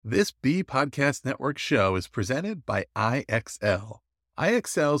This B Podcast Network show is presented by IXL.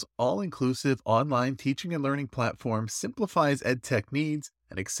 IXL's all-inclusive online teaching and learning platform simplifies edtech needs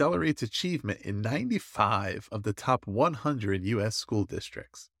and accelerates achievement in 95 of the top 100 U.S. school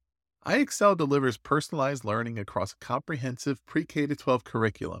districts. IXL delivers personalized learning across a comprehensive pre-K-12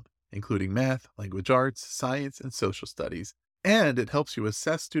 curriculum, including math, language arts, science, and social studies, and it helps you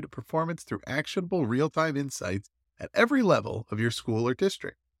assess student performance through actionable real-time insights at every level of your school or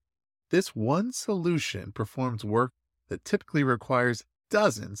district. This one solution performs work that typically requires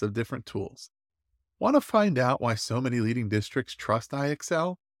dozens of different tools. Want to find out why so many leading districts trust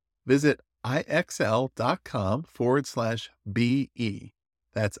IXL? Visit IXL.com/BE.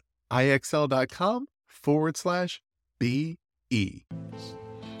 That's IXL.com/BE.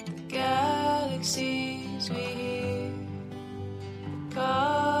 Galaxies we hear,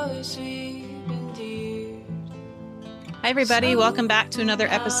 colors we've endeared. Hi, everybody. Welcome back to another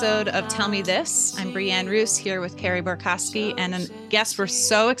episode of Tell Me This. I'm Brianne Roos here with Carey Borkowski, and a guest we're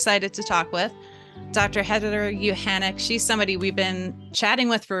so excited to talk with, Dr. Heather Yuhaniak. She's somebody we've been chatting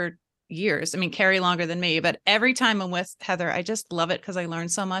with for years. I mean, Carey longer than me, but every time I'm with Heather, I just love it because I learn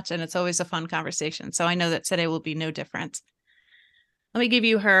so much, and it's always a fun conversation. So I know that today will be no different. Let me give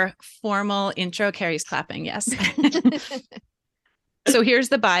you her formal intro. Carey's clapping, yes. So here's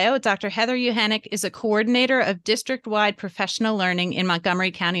the bio. Dr. Heather Yuhaniak is a coordinator of district-wide professional learning in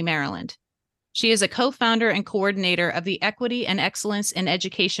Montgomery County, Maryland. She is a co-founder and coordinator of the Equity and Excellence in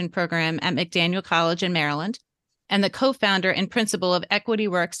Education program at McDaniel College in Maryland, and the co-founder and principal of Equity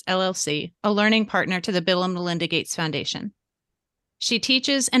Works, LLC, a learning partner to the Bill and Melinda Gates Foundation. She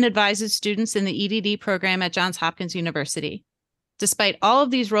teaches and advises students in the EDD program at Johns Hopkins University. Despite all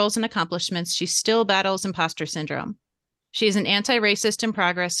of these roles and accomplishments, she still battles imposter syndrome. She is an anti-racist in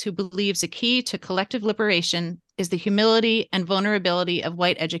progress who believes a key to collective liberation is the humility and vulnerability of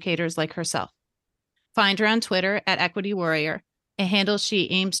white educators like herself. Find her on Twitter at Equity Warrior, a handle she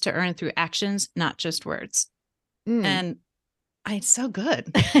aims to earn through actions, not just words. And it's so good.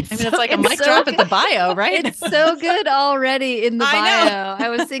 It's like a mic drop at the bio, right? It's so good already in the bio. I I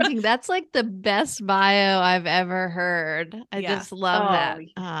was thinking that's like the best bio I've ever heard. I just love that.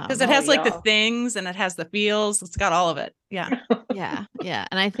 Because it has like the things and it has the feels. It's got all of it. Yeah. Yeah.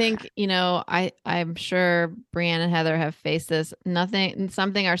 And I think, I'm sure Brianne and Heather have faced this.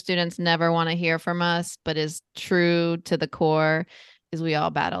 Something our students never want to hear from us, but is true to the core, is we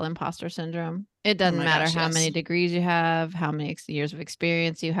all battle imposter syndrome. It doesn't matter how many degrees you have, how many years of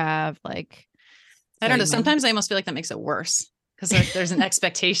experience you have. Like, I don't know. Sometimes I almost feel like that makes it worse because there's an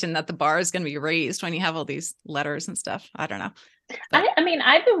expectation that the bar is going to be raised when you have all these letters and stuff. I don't know. I mean,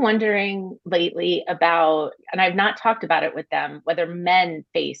 I've been wondering lately about, and I've not talked about it with them, whether men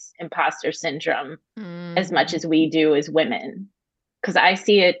face imposter syndrome as much as we do as women, because I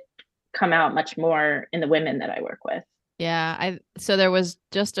see it come out much more in the women that I work with. Yeah. So there was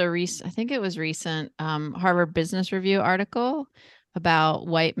just a recent Harvard Business Review article about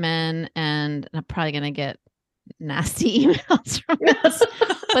white men, and I'm probably going to get nasty emails from this,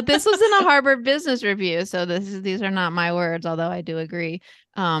 but this was in a Harvard Business Review. So these are not my words, although I do agree.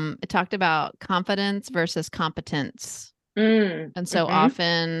 It talked about confidence versus competence. And so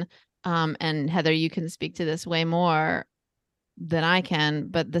often, and Heather, you can speak to this way more than I can,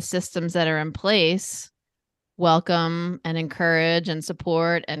 but the systems that are in place welcome and encourage and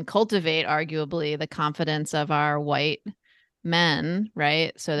support and cultivate arguably the confidence of our white men,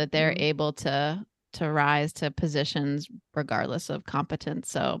 right? So that they're able to rise to positions regardless of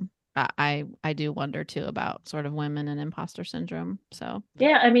competence. So I do wonder too about sort of women and imposter syndrome. So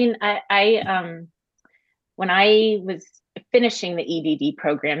yeah, I mean, I when I was finishing the EDD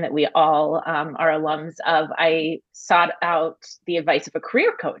program that we all are alums of, I sought out the advice of a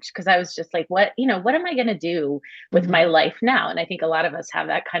career coach because I was just like, what am I going to do with my life now? And I think a lot of us have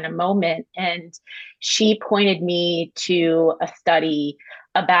that kind of moment. And she pointed me to a study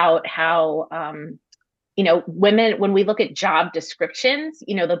about how, women, when we look at job descriptions,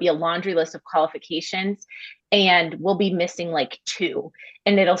 there'll be a laundry list of qualifications and we'll be missing like 2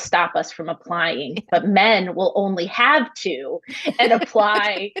 and it'll stop us from applying. But men will only have 2 and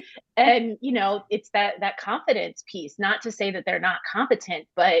apply. And, it's that confidence piece, not to say that they're not competent,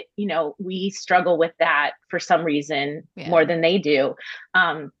 but, we struggle with that for some reason more than they do.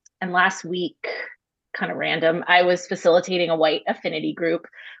 And last week, kind of random, I was facilitating a white affinity group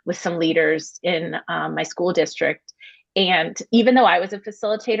with some leaders in my school district. And even though I was a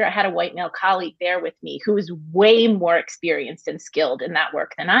facilitator, I had a white male colleague there with me who is way more experienced and skilled in that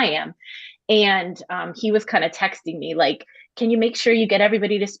work than I am. And he was kind of texting me like, can you make sure you get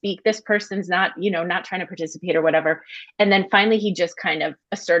everybody to speak? This person's not, not trying to participate or whatever. And then finally he just kind of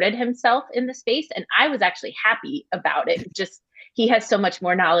asserted himself in the space. And I was actually happy about it. Just, he has so much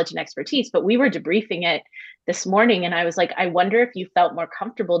more knowledge and expertise, but we were debriefing it this morning. And I was like, I wonder if you felt more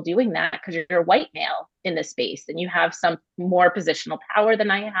comfortable doing that because you're a white male in this space and you have some more positional power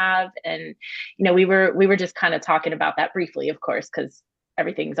than I have. And, we were just kind of talking about that briefly, of course, because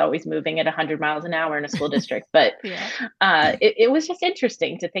everything's always moving at 100 miles an hour in a school district. But it was just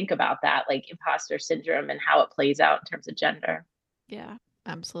interesting to think about that, like imposter syndrome and how it plays out in terms of gender. Yeah,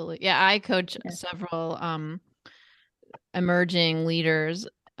 absolutely. Yeah, I coach several emerging leaders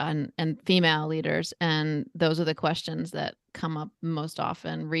and female leaders, and those are the questions that come up most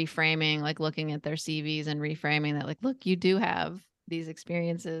often. Reframing, like looking at their CVs and reframing that, like, look, you do have these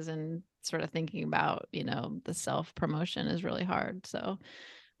experiences, and sort of thinking about, the self promotion is really hard. So,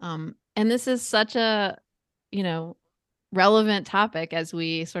 and this is such a, relevant topic as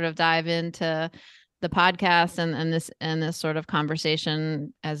we sort of dive into the podcast and this sort of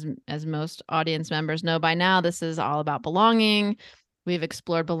conversation. As most audience members know by now, this is all about belonging. We've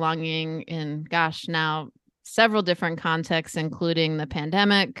explored belonging in, now several different contexts, including the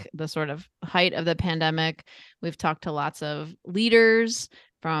pandemic, the sort of height of the pandemic. We've talked to lots of leaders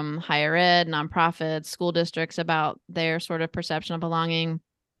from higher ed, nonprofits, school districts about their sort of perception of belonging.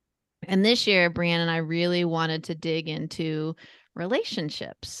 And this year, Brianne and I really wanted to dig into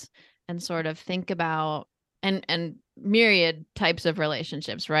relationships and sort of think about and myriad types of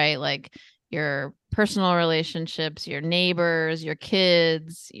relationships, right? Like your personal relationships, your neighbors, your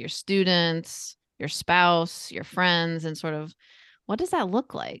kids, your students, your spouse, your friends, and sort of what does that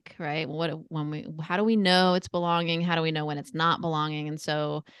look like, right? How do we know it's belonging? How do we know when it's not belonging? And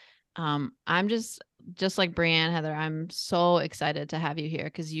so I'm just like Brianne, Heather, I'm so excited to have you here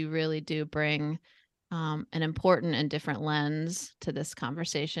because you really do bring an important and different lens to this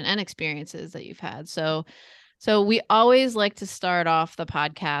conversation and experiences that you've had. So we always like to start off the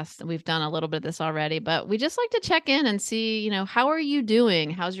podcast, and we've done a little bit of this already, but we just like to check in and see, how are you doing?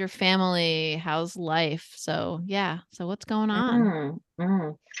 How's your family? How's life? So yeah. So what's going on?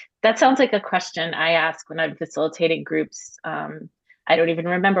 That sounds like a question I ask when I'm facilitating groups. I don't even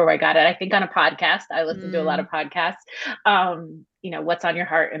remember where I got it. I think on a podcast. I listen to a lot of podcasts. What's on your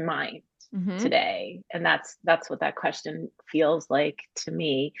heart and mind today? And that's what that question feels like to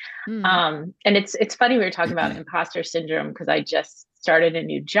me. And it's funny, we were talking about imposter syndrome because I just started a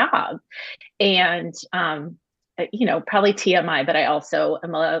new job, and probably TMI, but I also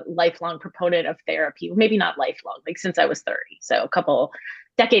am a lifelong proponent of therapy. Maybe not lifelong, like since I was 30, so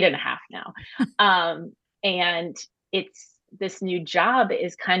decade and a half now. And this new job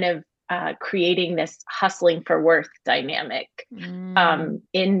is kind of creating this hustling for worth dynamic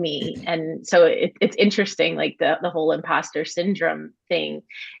in me. And so it's interesting, like the whole imposter syndrome thing.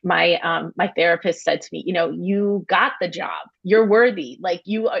 My therapist said to me, you got the job, you're worthy. Like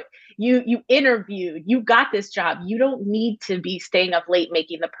you interviewed, you got this job. You don't need to be staying up late,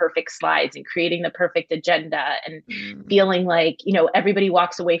 making the perfect slides and creating the perfect agenda and feeling like, everybody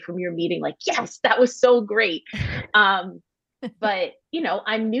walks away from your meeting like, yes, that was so great. But,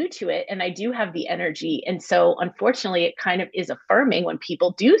 I'm new to it and I do have the energy. And so unfortunately, it kind of is affirming when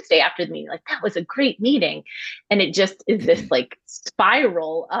people do stay after the meeting, like, that was a great meeting. And it just is this like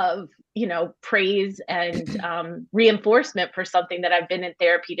spiral of, praise and reinforcement for something that I've been in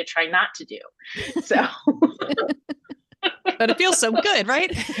therapy to try not to do. So. But it feels so good,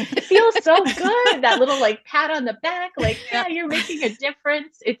 right? It feels so good. That little like pat on the back, like, yeah, you're making a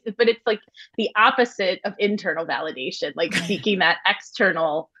difference. But it's like the opposite of internal validation, like seeking that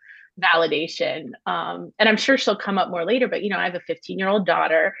external validation. And I'm sure she'll come up more later, but, I have a 15-year-old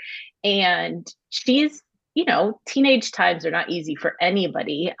daughter, and she's, teenage times are not easy for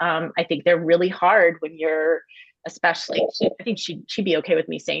anybody. I think they're really hard when you're, especially, I think she'd be okay with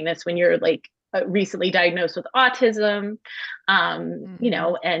me saying this, when you're like, recently diagnosed with autism,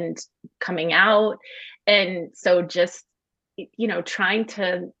 and coming out. And so just, trying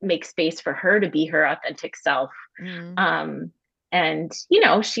to make space for her to be her authentic self. And,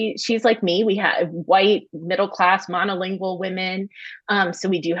 she's like me, we have white, middle-class, monolingual women. So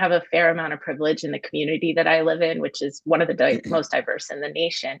we do have a fair amount of privilege in the community that I live in, which is one of the most diverse in the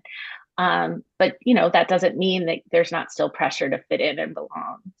nation. But, that doesn't mean that there's not still pressure to fit in and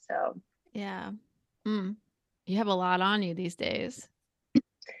belong. So. Yeah. You have a lot on you these days.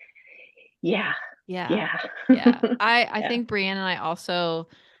 Yeah. I think Brianne and I also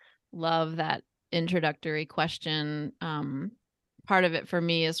love that introductory question. Part of it for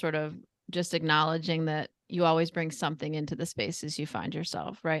me is sort of just acknowledging that you always bring something into the spaces you find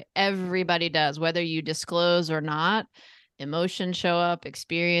yourself, right? Everybody does, whether you disclose or not. emotions show up,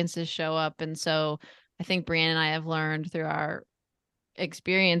 experiences show up. And so I think Brianne and I have learned through our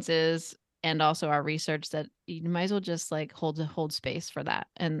experiences and also our research that you might as well just like hold space for that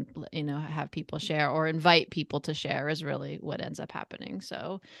and, have people share or invite people to share is really what ends up happening.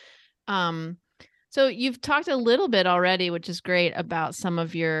 So you've talked a little bit already, which is great, about some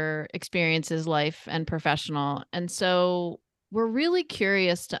of your experiences, life and professional. And so we're really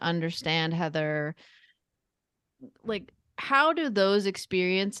curious to understand, Heather, like, how do those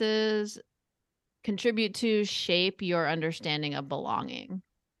experiences contribute to shape your understanding of belonging?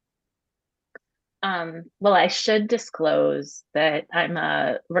 Well, I should disclose that I'm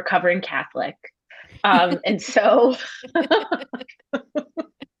a recovering Catholic. And so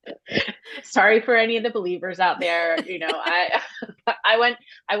sorry for any of the believers out there. I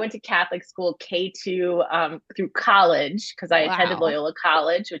went to Catholic school K2 through college because I attended Wow. Loyola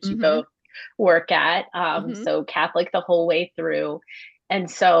College, which you Mhm. both work at. Mhm. So Catholic the whole way through. And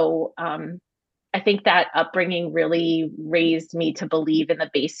so I think that upbringing really raised me to believe in the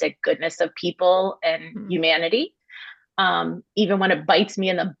basic goodness of people and humanity. Even when it bites me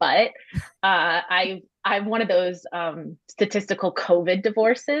in the butt, I'm one of those statistical COVID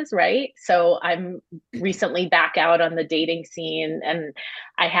divorces, right? So I'm recently back out on the dating scene, and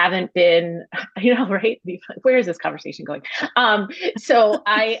I haven't been, right? Where is this conversation going? So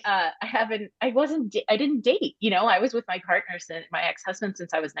I didn't date. I was with my partner, my ex-husband,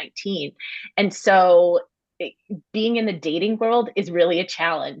 since I was 19, and so being in the dating world is really a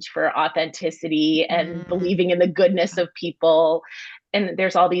challenge for authenticity and believing in the goodness of people. And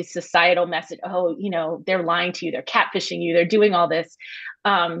there's all these societal message, they're lying to you, they're catfishing you, they're doing all this.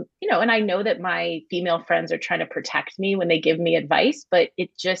 And I know that my female friends are trying to protect me when they give me advice, but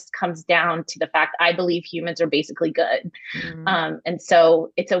it just comes down to the fact I believe humans are basically good. And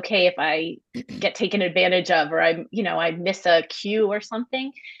so it's okay if I get taken advantage of, or I miss a cue or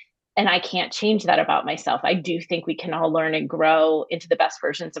something. And I can't change that about myself. I do think we can all learn and grow into the best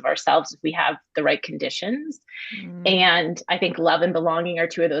versions of ourselves if we have the right conditions. And I think love and belonging are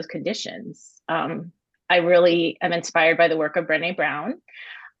two of those conditions. I really am inspired by the work of Brené Brown.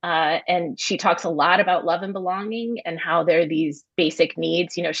 And she talks a lot about love and belonging and how they're these basic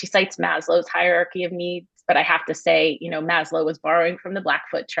needs. She cites Maslow's hierarchy of needs, but I have to say, Maslow was borrowing from the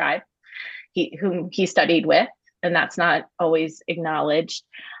Blackfoot tribe, whom he studied with, and that's not always acknowledged.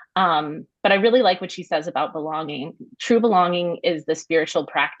 But I really like what she says about belonging. True belonging is the spiritual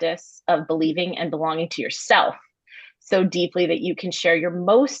practice of believing and belonging to yourself so deeply that you can share your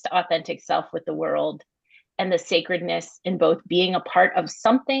most authentic self with the world, and the sacredness in both being a part of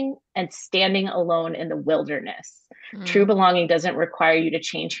something and standing alone in the wilderness. True belonging doesn't require you to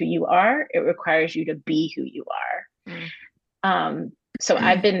change who you are. It requires you to be who you are. So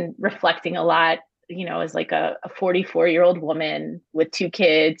I've been reflecting a lot, as like a 44-year-old woman with 2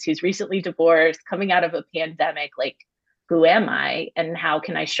 kids who's recently divorced, coming out of a pandemic, like, who am I and how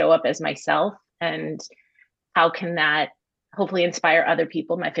can I show up as myself? And how can that hopefully inspire other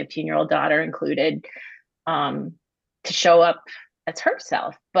people, my 15-year-old daughter included, to show up as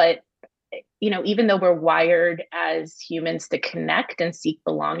herself? But, even though we're wired as humans to connect and seek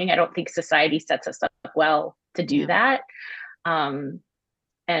belonging, I don't think society sets us up well to do that.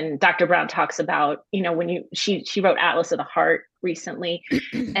 And Dr. Brown talks about, she wrote Atlas of the Heart recently,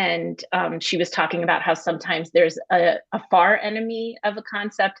 and she was talking about how sometimes there's a far enemy of a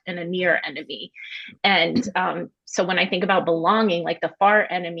concept and a near enemy. And so when I think about belonging, like, the far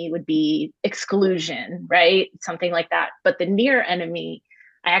enemy would be exclusion, right? Something like that. But the near enemy,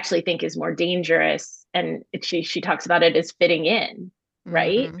 I actually think, is more dangerous. And she talks about it as fitting in,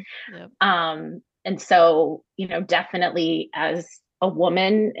 right? Yep. And so, definitely as a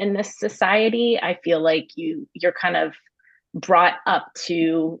woman in this society, I feel like you're kind of brought up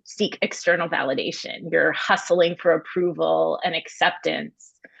to seek external validation. You're hustling for approval and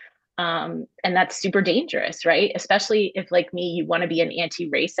acceptance. And that's super dangerous, right? Especially if, like me, you want to be an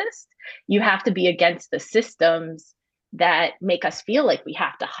anti-racist, you have to be against the systems that make us feel like we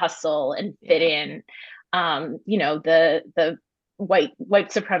have to hustle and fit in. The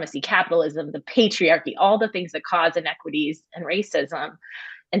white supremacy, capitalism, the patriarchy, all the things that cause inequities and racism.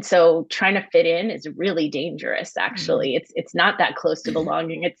 And so trying to fit in is really dangerous. Actually, it's not that close to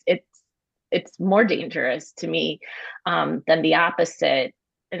belonging. It's more dangerous to me than the opposite.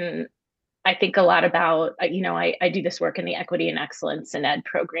 And I think a lot about, I do this work in the Equity and Excellence in Ed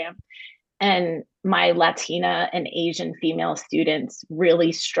program. And my Latina and Asian female students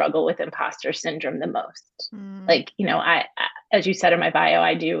really struggle with imposter syndrome the most. Like, I, as you said in my bio,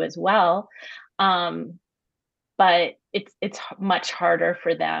 I do as well. But it's much harder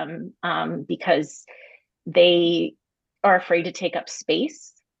for them because they are afraid to take up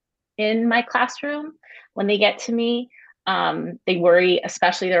space in my classroom when they get to me. They worry,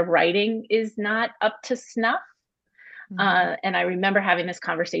 especially their writing is not up to snuff. And I remember having this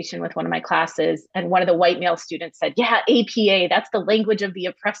conversation with one of my classes, and one of the white male students said, yeah, APA, that's the language of the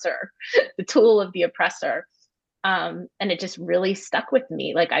oppressor, the tool of the oppressor. And it just really stuck with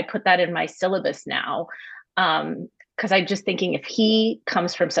me. Like, I put that in my syllabus now, because I'm just thinking, if he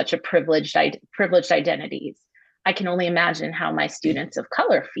comes from such a privileged identities, I can only imagine how my students of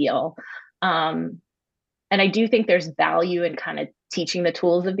color feel. And I do think there's value in kind of teaching the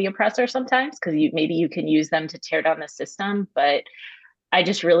tools of the oppressor sometimes, because maybe you can use them to tear down the system. But I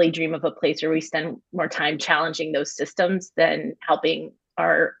just really dream of a place where we spend more time challenging those systems than helping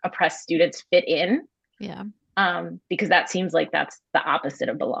our oppressed students fit in. Yeah. Because that seems like that's the opposite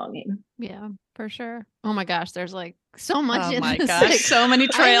of belonging. Yeah, for sure. Oh my gosh, there's like so much Oh in my this. gosh, Like, so many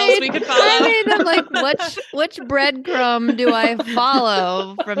trails we could follow. I made them like, which breadcrumb do I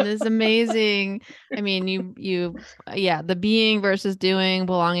follow from this amazing? I mean, yeah, the being versus doing,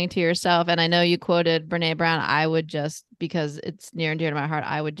 belonging to yourself. And I know you quoted Brene Brown. I would just, because it's near and dear to my heart,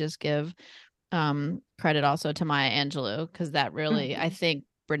 I would just give credit also to Maya Angelou, because that really, I think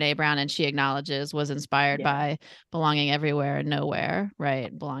Brene Brown, and she acknowledges, was inspired by belonging everywhere and nowhere,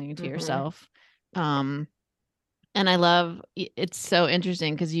 right? Belonging to yourself. And I love, it's so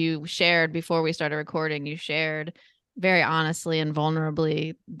interesting because you shared before we started recording, you shared very honestly and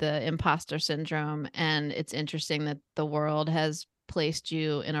vulnerably the imposter syndrome. And it's interesting that the world has placed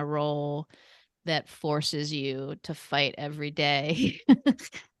you in a role that forces you to fight every day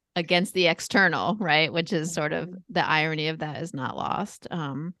against the external, right? Which is sort of the irony of that is not lost.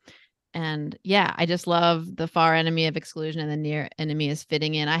 And yeah, I just love the far enemy of exclusion and the near enemy is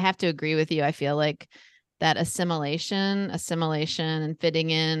fitting in. I have to agree with you. I feel like that assimilation and fitting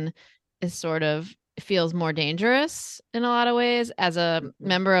in is sort of feels more dangerous in a lot of ways. As a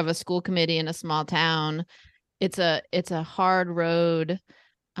member of a school committee in a small town, it's a hard road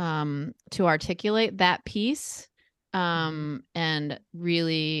to articulate that piece. And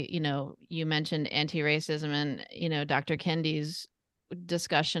really, you mentioned anti-racism and, Dr. Kendi's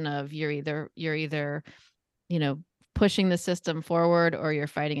discussion of you're either, pushing the system forward or you're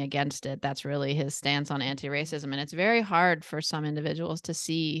fighting against it. That's really his stance on anti-racism. And it's very hard for some individuals to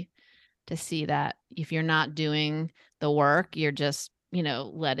see that if you're not doing the work, you're just,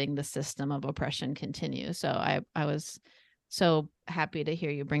 letting the system of oppression continue. So I was so happy to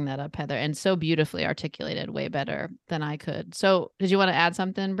hear you bring that up, Heather, and so beautifully articulated, way better than I could. So did you want to add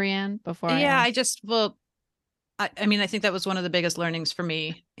something, Brianne, before I ask? I mean, I think that was one of the biggest learnings for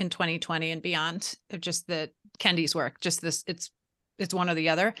me in 2020 and beyond, of just that Kendi's work, just this, it's one or the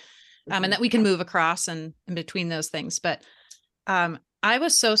other, and that we can move across and in between those things. But I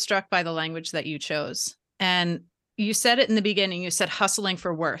was so struck by the language that you chose. And you said it in the beginning, you said hustling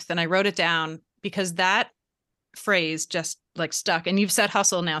for worth. And I wrote it down because that phrase just like stuck. And you've said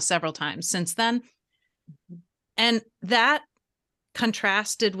hustle now several times since then. And that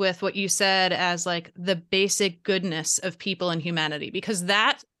contrasted with what you said as like the basic goodness of people and humanity, because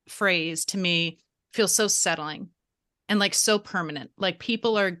that phrase to me feels so settling and like so permanent. Like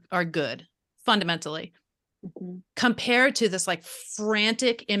people are good fundamentally, compared to this like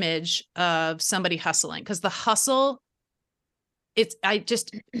frantic image of somebody hustling. Because the hustle, I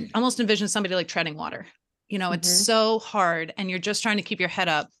just almost envision somebody like treading water. It's so hard and you're just trying to keep your head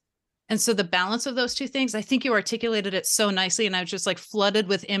up. And so the balance of those two things, I think you articulated it so nicely. And I was just like flooded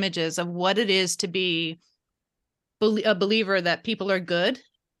with images of what it is to be a believer that people are good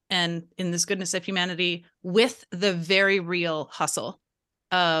and in this goodness of humanity, with the very real hustle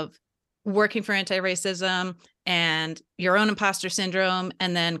of working for anti-racism and your own imposter syndrome,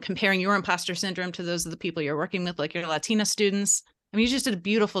 and then comparing your imposter syndrome to those of the people you're working with, like your Latina students. I mean, you just did a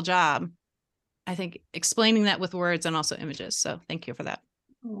beautiful job, I think, explaining that with words and also images. So thank you for that.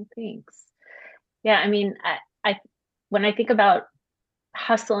 Oh, thanks. Yeah, I mean, I when I think about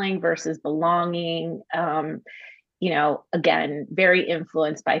hustling versus belonging, again, very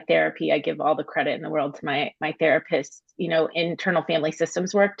influenced by therapy. I give all the credit in the world to my therapist, internal family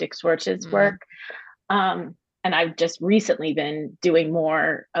systems work, Dick Schwartz's work. And I've just recently been doing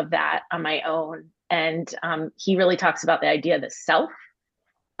more of that on my own. And he really talks about the idea of the self.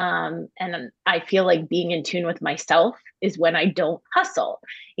 And I feel like being in tune with myself is when I don't hustle,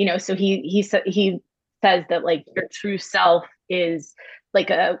 so he says that like your true self is like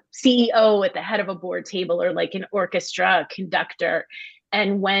a CEO at the head of a board table, or like an orchestra conductor.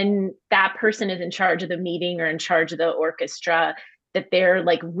 And when that person is in charge of the meeting or in charge of the orchestra, that they're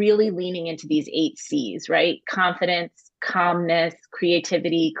like really leaning into these 8 C's, right? Confidence, calmness,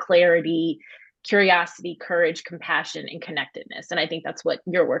 creativity, clarity. And when that person is in charge of the meeting or in charge of the orchestra, that they're like really leaning into these 8 C's, right? Confidence, calmness, creativity, clarity. curiosity, courage, compassion, and connectedness. And I think that's what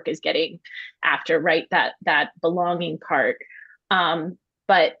your work is getting after, right? That belonging part.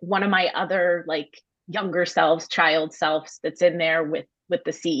 But one of my other like younger selves, child selves that's in there with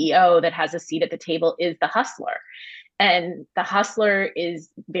the CEO that has a seat at the table is the hustler. And the hustler is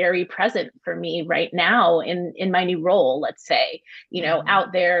very present for me right now in my new role, let's say,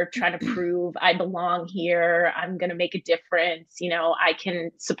 out there trying to prove I belong here. I'm going to make a difference. I can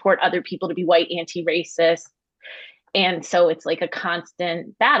support other people to be white, anti-racist. And so it's like a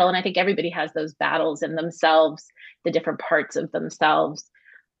constant battle. And I think everybody has those battles in themselves, the different parts of themselves,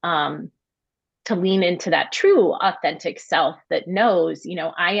 to lean into that true, authentic self that knows,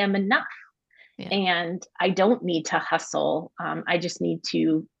 I am enough. Yeah. And I don't need to hustle. I just need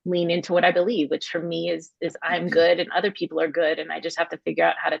to lean into what I believe, which for me is I'm good and other people are good. And I just have to figure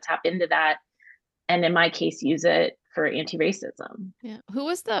out how to tap into that. And in my case, use it for anti-racism. Yeah. Who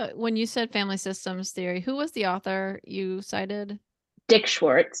was when you said family systems theory, who was the author you cited? Dick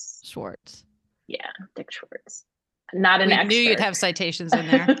Schwartz. Yeah, Dick Schwartz. Not an expert. We knew you'd have citations in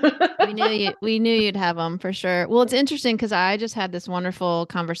there. we knew you'd have them for sure. Well, it's interesting because I just had this wonderful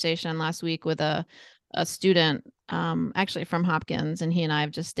conversation last week with a student, actually from Hopkins, and he and I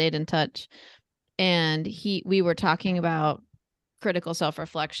have just stayed in touch. And we were talking about critical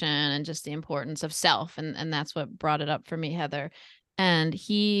self-reflection and just the importance of self, and that's what brought it up for me, Heather. And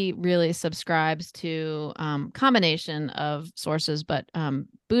he really subscribes to combination of sources, but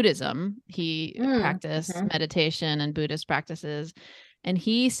Buddhism. He practiced meditation and Buddhist practices. And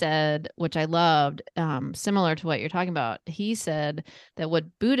he said, which I loved, similar to what you're talking about, he said that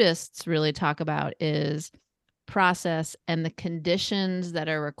what Buddhists really talk about is process and the conditions that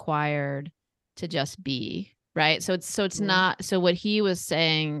are required to just be. Right. So it's not, so what he was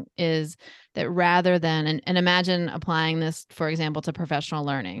saying is that rather than, and imagine applying this, for example, to professional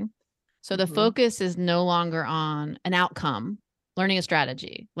learning. So the focus is no longer on an outcome, learning a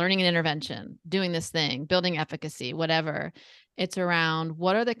strategy, learning an intervention, doing this thing, building efficacy, whatever. It's around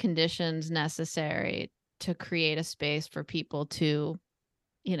what are the conditions necessary to create a space for people to,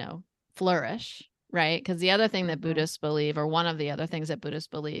 flourish. Right. Because the other thing that Buddhists believe, or one of the other things that Buddhists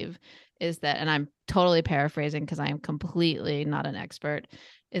believe is that, and I'm totally paraphrasing because I am completely not an expert,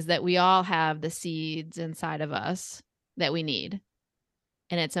 is that we all have the seeds inside of us that we need.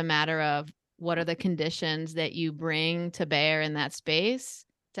 And it's a matter of what are the conditions that you bring to bear in that space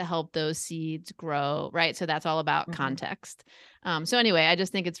to help those seeds grow. Right. So that's all about context. So anyway, I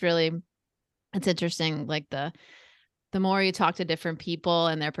just think it's interesting. Like the more you talk to different people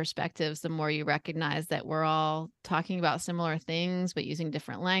and their perspectives, the more you recognize that we're all talking about similar things, but using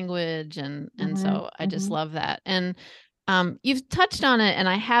different language. And so I just love that. And you've touched on it, and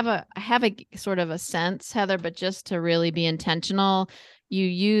I have a sort of a sense, Heather, but just to really be intentional, you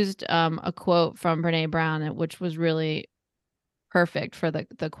used a quote from Brene Brown, which was really perfect for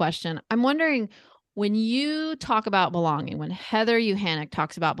the question. I'm wondering, when you talk about belonging, when Heather Yuhaniak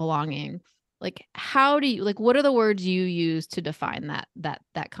talks about belonging, like, how do you, like, what are the words you use to define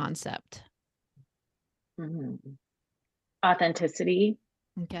that concept? Authenticity.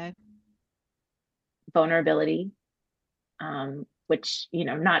 Okay. Vulnerability. Which,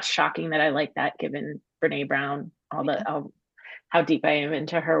 not shocking that I like that given Brene Brown, how deep I am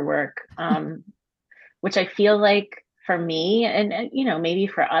into her work. Which I feel like for me, and maybe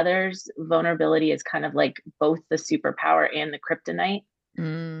for others, vulnerability is kind of like both the superpower and the kryptonite.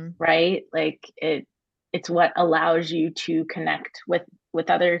 Right? Like it's what allows you to connect with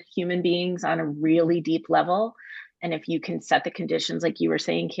other human beings on a really deep level. And if you can set the conditions, like you were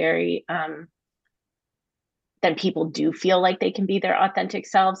saying, Carey, then people do feel like they can be their authentic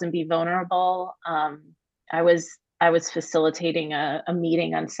selves and be vulnerable. I was facilitating a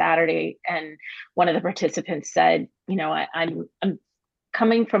meeting on Saturday, and one of the participants said, I'm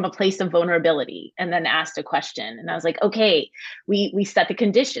coming from a place of vulnerability, and then asked a question. And I was like, okay, we set the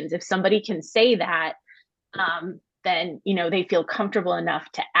conditions. If somebody can say that, then, they feel comfortable enough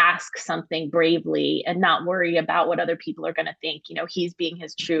to ask something bravely and not worry about what other people are going to think. He's being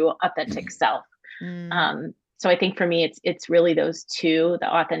his true authentic self. So I think for me, it's really those two, the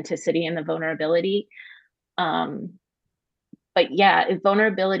authenticity and the vulnerability. But yeah,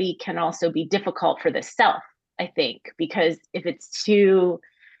 vulnerability can also be difficult for the self, I think, because if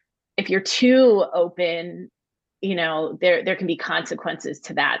you're too open, there can be consequences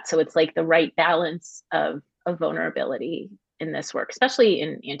to that. So it's like the right balance of vulnerability in this work, especially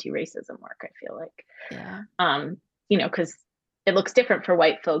in anti-racism work, I feel like. Yeah. Because it looks different for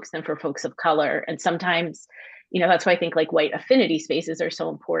white folks than for folks of color. And sometimes, that's why I think like white affinity spaces are so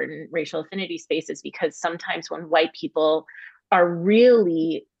important, racial affinity spaces, because sometimes when white people are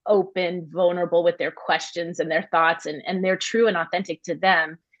really open, vulnerable with their questions and their thoughts, and they're true and authentic to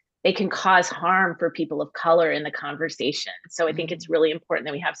them, they can cause harm for people of color in the conversation. So I think it's really important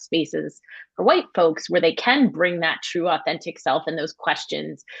that we have spaces for white folks where they can bring that true, authentic self and those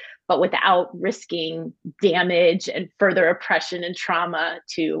questions, but without risking damage and further oppression and trauma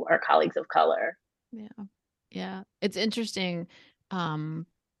to our colleagues of color. Yeah. Yeah. It's interesting.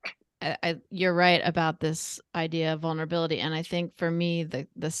 You're right about this idea of vulnerability. And I think for me,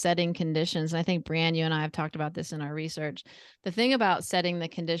 the setting conditions, and I think Brianne, you and I have talked about this in our research. The thing about setting the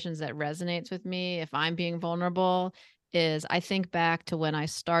conditions that resonates with me, if I'm being vulnerable, is I think back to when I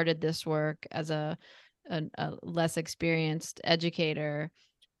started this work as a less experienced educator,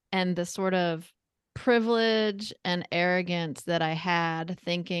 and the sort of privilege and arrogance that I had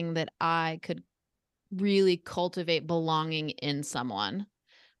thinking that I could really cultivate belonging in someone.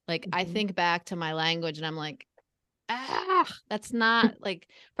 Like, I think back to my language and I'm like, that's not like,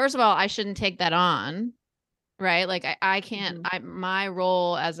 first of all, I shouldn't take that on, right? Like I can't, my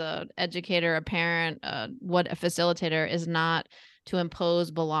role as a educator, a parent, a facilitator is not to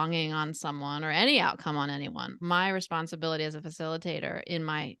impose belonging on someone or any outcome on anyone. My responsibility as a facilitator, in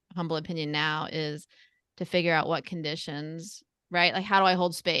my humble opinion now, is to figure out what conditions, right? Like, how do I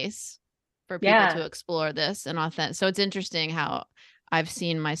hold space for people to explore this and authentic? So it's interesting how I've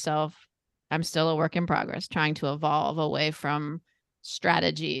seen myself, I'm still a work in progress, trying to evolve away from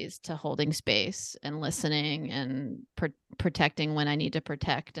strategies to holding space and listening and protecting when I need to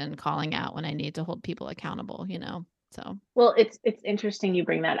protect and calling out when I need to hold people accountable, So, well, it's interesting you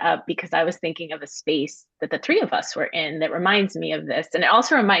bring that up, because I was thinking of a space that the three of us were in that reminds me of this. And it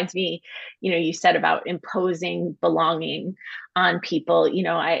also reminds me, you said about imposing belonging on people.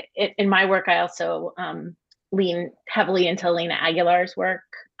 In my work, I also lean heavily into Elena Aguilar's work.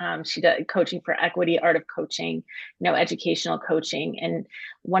 She does coaching for equity, art of coaching, educational coaching. And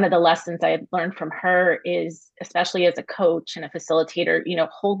one of the lessons I had learned from her is, especially as a coach and a facilitator,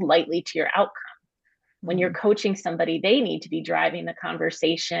 hold lightly to your outcome. When you're coaching somebody, they need to be driving the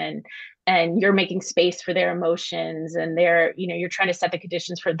conversation, and you're making space for their emotions, and you're trying to set the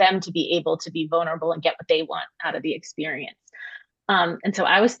conditions for them to be able to be vulnerable and get what they want out of the experience. And so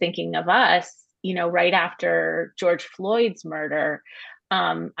I was thinking of us, right after George Floyd's murder,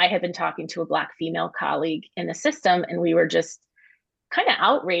 I had been talking to a Black female colleague in the system, and we were just kind of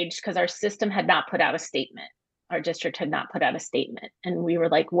outraged because our system had not put out a statement. Our district had not put out a statement. And we were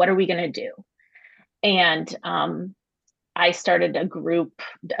like, what are we going to do? And I started a group,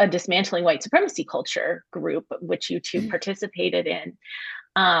 a dismantling white supremacy culture group, which you two participated in.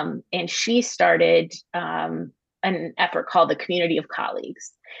 And she started an effort called the Community of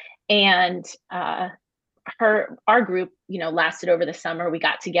Colleagues. And our group, lasted over the summer. We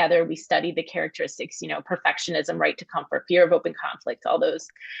got together, we studied the characteristics, perfectionism, right to comfort, fear of open conflict, all those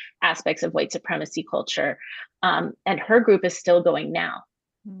aspects of white supremacy culture. And her group is still going now.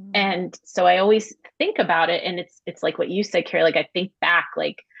 And so I always think about it, and it's like what you said, Carey, like I think back,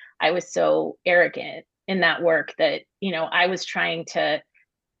 like I was so arrogant in that work that, I was trying to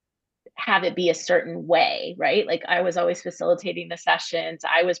have it be a certain way, right? Like I was always facilitating the sessions,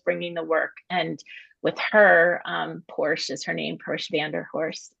 I was bringing the work. And with her, Porsche is her name, Porsche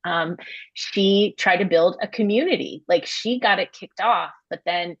Vanderhorst, she tried to build a community. Like she got it kicked off, but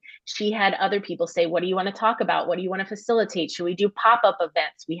then she had other people say, what do you want to talk about? What do you want to facilitate? Should we do pop-up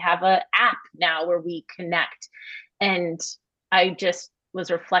events? We have an app now where we connect. And I just was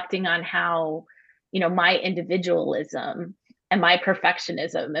reflecting on how, my individualism and my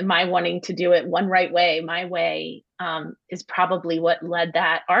perfectionism and my wanting to do it one right way, my way, is probably what led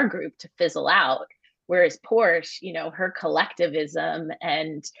our group to fizzle out. Whereas Porsche, her collectivism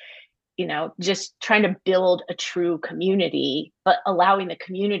and, just trying to build a true community, but allowing the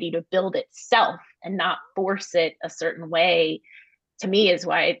community to build itself and not force it a certain way, to me is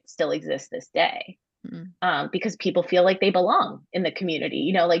why it still exists this day. Because people feel like they belong in the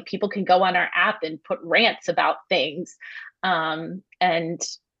community, like people can go on our app and put rants about things. And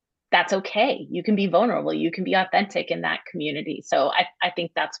that's okay. You can be vulnerable. You can be authentic in that community. So I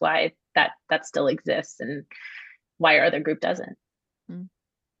think that's why that still exists and why our other group doesn't.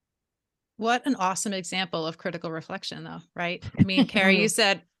 What an awesome example of critical reflection, though, right? I mean, Carey, you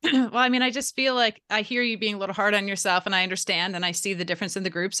said, well, I mean, I just feel like I hear you being a little hard on yourself, and I understand, and I see the difference in the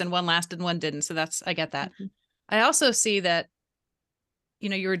groups, and one lasted and one didn't. So I get that. I also see that,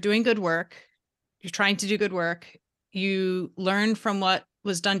 you're doing good work. You're trying to do good work. You learn from what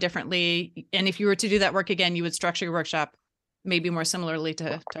was done differently. And if you were to do that work again, you would structure your workshop maybe more similarly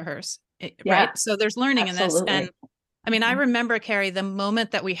to hers. Right. So there's learning in this. And I mean, I remember, Carey, the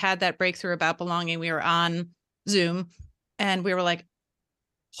moment that we had that breakthrough about belonging, we were on Zoom and we were like,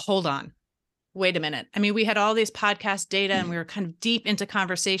 hold on, wait a minute. I mean, we had all these podcast data and we were kind of deep into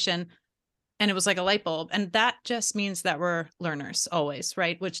conversation, and it was like a light bulb. And that just means that we're learners always,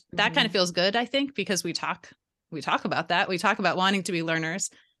 right? Which that kind of feels good, I think, because we talk about that. We talk about wanting to be learners.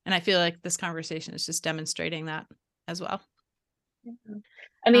 And I feel like this conversation is just demonstrating that as well.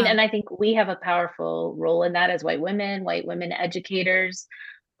 I mean, and I think we have a powerful role in that as white women educators.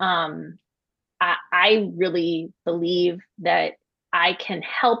 I really believe that I can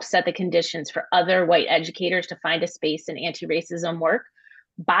help set the conditions for other white educators to find a space in anti-racism work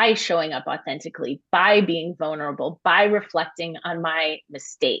by showing up authentically, by being vulnerable, by reflecting on my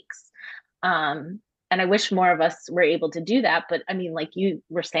mistakes. And I wish more of us were able to do that. But I mean, like you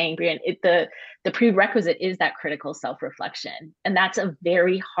were saying, Brianne, the prerequisite is that critical self-reflection. And that's a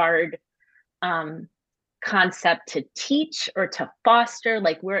very hard concept to teach or to foster.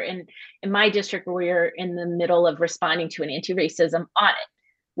 Like we're in my district, we're in the middle of responding to an anti-racism audit,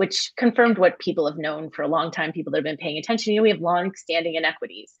 which confirmed what people have known for a long time, people that have been paying attention. We have long-standing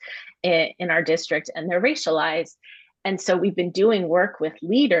inequities in our district, and they're racialized. And so we've been doing work with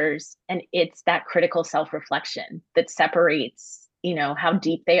leaders, and it's that critical self-reflection that separates, how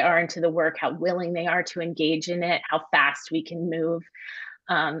deep they are into the work, how willing they are to engage in it, how fast we can move.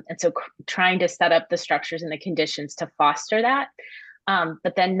 And so trying to set up the structures and the conditions to foster that,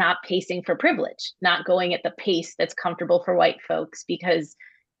 but then not pacing for privilege, not going at the pace that's comfortable for white folks, because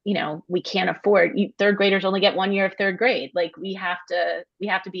we can't afford, third graders only get 1 year of third grade. Like we have to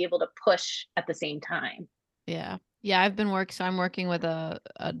be able to push at the same time. Yeah. I'm working with a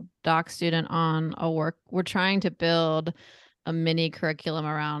doc student on we're trying to build a mini curriculum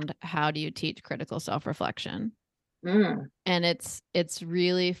around how do you teach critical self-reflection. And it's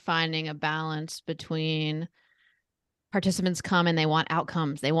really finding a balance between participants come and they want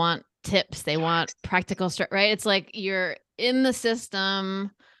outcomes, they want tips, they want practical stuff, right? It's like you're in the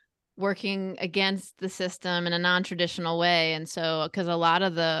system working against the system in a non-traditional way. And so, because a lot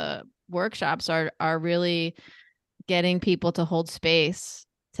of the workshops are really getting people to hold space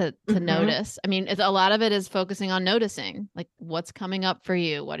to notice. I mean, a lot of it is focusing on noticing, like what's coming up for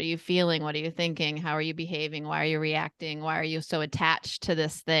you. What are you feeling? What are you thinking? How are you behaving? Why are you reacting? Why are you so attached to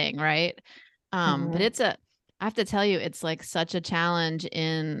this thing? Right. But I have to tell you, it's like such a challenge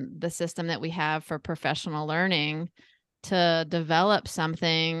in the system that we have for professional learning to develop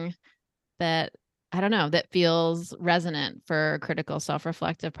something that, I don't know, that feels resonant for critical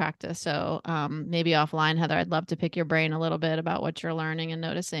self-reflective practice. So maybe offline, Heather, I'd love to pick your brain a little bit about what you're learning and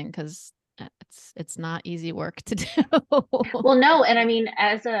noticing, because it's not easy work to do. Well, no. And I mean,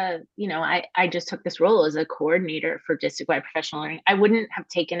 as I just took this role as a coordinator for district-wide professional learning. I wouldn't have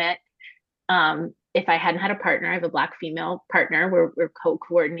taken it if I hadn't had a partner. I have a Black female partner. We're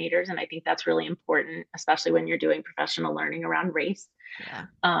co-coordinators. And I think that's really important, especially when you're doing professional learning around race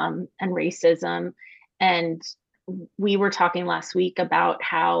and racism. And we were talking last week about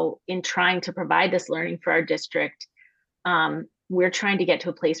how in trying to provide this learning for our district, we're trying to get to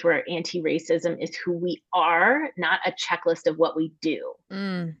a place where anti-racism is who we are, not a checklist of what we do.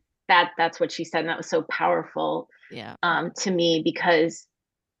 That's what she said. And that was so powerful to me, because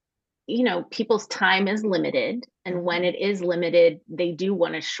people's time is limited. And when it is limited, they do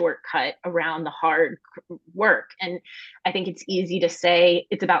want a shortcut around the hard work. And I think it's easy to say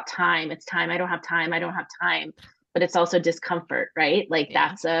it's about time. It's time. I don't have time. But it's also discomfort, right? Like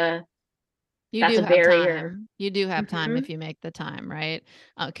that's a barrier. You do have time if you make the time, right?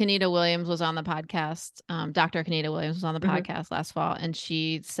 Kenita Williams was on the podcast. Dr. Kenita Williams was on the podcast last fall, and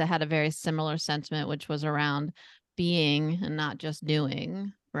she had a very similar sentiment, which was around being and not just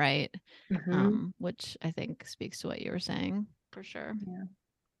doing. Right. Which I think speaks to what you were saying for sure. Yeah.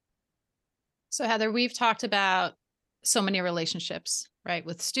 So Heather, we've talked about so many relationships, right?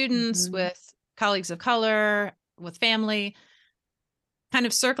 With students, with colleagues of color, with family, kind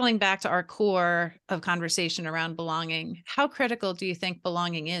of circling back to our core of conversation around belonging. How critical do you think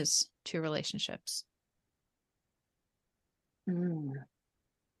belonging is to relationships?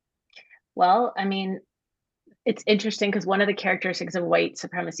 Well, I mean, it's interesting because one of the characteristics of white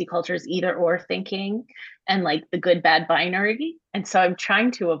supremacy culture is either or thinking and like the good, bad binary. And so I'm trying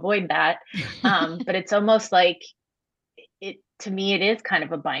to avoid that. But it's almost like to me, it is kind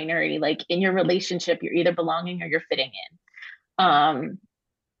of a binary. Like in your relationship, you're either belonging or you're fitting in.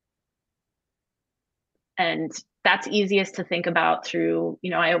 And that's easiest to think about through,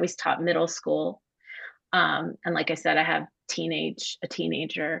 I always taught middle school. And like I said, I have a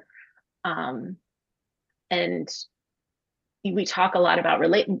teenager. And we talk a lot about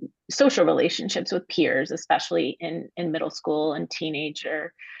social relationships with peers, especially in middle school and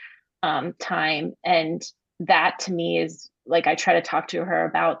teenager time. And that to me is like I try to talk to her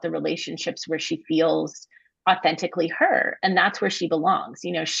about the relationships where she feels authentically her, and that's where she belongs.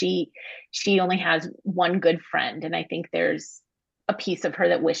 You know, she only has one good friend, and I think there's a piece of her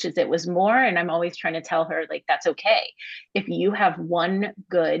that wishes it was more, and I'm always trying to tell her, like, that's okay. If you have one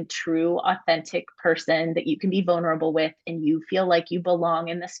good, true, authentic person that you can be vulnerable with, and you feel like you belong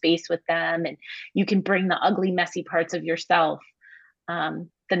in the space with them, and you can bring the ugly, messy parts of yourself, then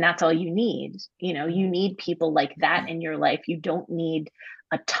that's all you need. You know, you need people like that in your life. You don't need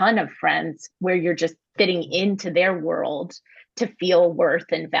a ton of friends where you're just fitting into their world to feel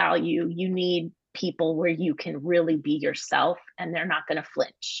worth and value. You need people where you can really be yourself and they're not going to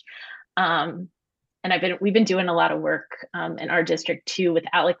flinch. And we've been doing a lot of work in our district too with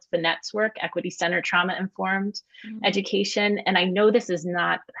Alex Vanette's work, Equity Centered Trauma Informed Education. And I know this is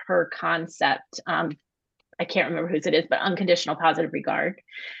not her concept. I can't remember whose it is, but unconditional positive regard.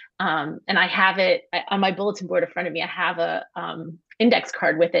 And I have it on my bulletin board in front of me. I have a index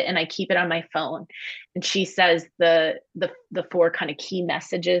card with it, and I keep it on my phone. And she says the 4 kind of key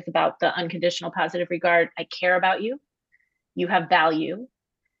messages about the unconditional positive regard. I care about you. You have value.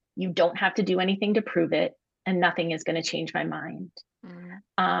 You don't have to do anything to prove it, and nothing is going to change my mind.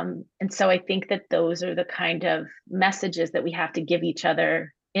 And so I think that those are the kind of messages that we have to give each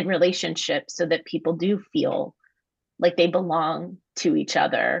other in relationships so that people do feel like they belong to each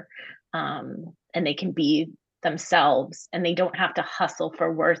other, and they can be themselves, and they don't have to hustle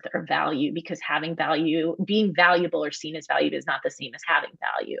for worth or value, because having value, being valuable or seen as valued, is not the same as having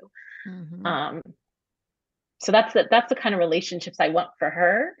value. So that's the kind of relationships I want for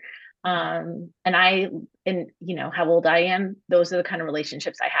her. And you know how old I am, those are the kind of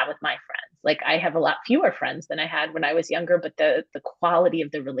relationships I have with my friends. Like, I have a lot fewer friends than I had when I was younger, but the quality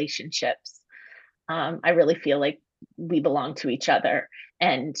of the relationships, I really feel like we belong to each other,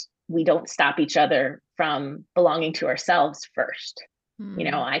 and we don't stop each other from belonging to ourselves first. You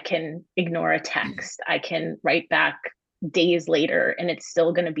know, I can ignore a text, I can write back days later, and it's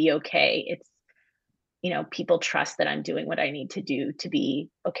still going to be okay. It's, you know, people trust that I'm doing what I need to do to be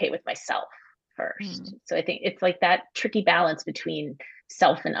okay with myself first. So I think it's like that tricky balance between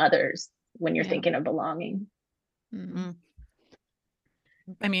self and others when you're thinking of belonging.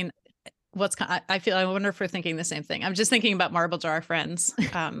 I mean, I wonder if we're thinking the same thing. I'm just thinking about marble jar friends,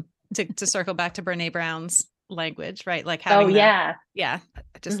 to circle back to Brene Brown's language, right? Like having I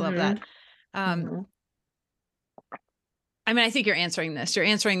just love that. I mean, I think you're answering this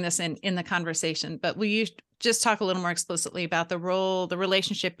in the conversation, but will you just talk a little more explicitly about the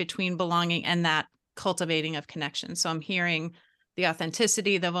relationship between belonging and that cultivating of connection? So I'm hearing the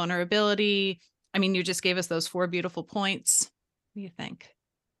authenticity, the vulnerability. I mean, you just gave us those 4 beautiful points. What do you think?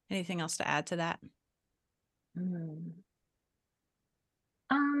 Anything else to add to that?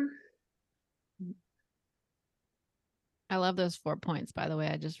 I love those 4 points, by the way.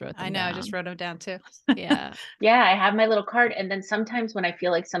 I just wrote them down. I just wrote them down too. Yeah. Yeah, I have my little card. And then sometimes when I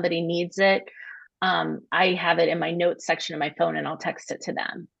feel like somebody needs it, I have it in my notes section of my phone, and I'll text it to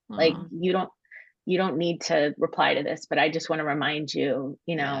them. Like, you don't need to reply to this, but I just want to remind you,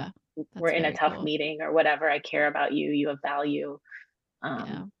 you know, we're in a tough meeting or whatever. I care about you. You have value.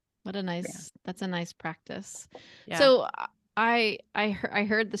 What a nice, that's a nice practice. Yeah. So I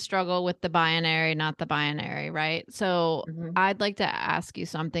heard the struggle with the binary, not the binary, right? So I'd like to ask you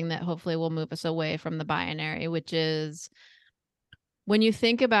something that hopefully will move us away from the binary, which is, when you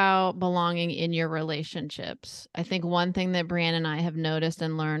think about belonging in your relationships, I think one thing that Brianne and I have noticed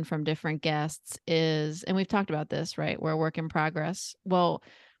and learned from different guests is, and we've talked about this, right? We're a work in progress. Well,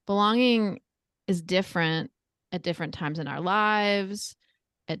 belonging is different at different times in our lives,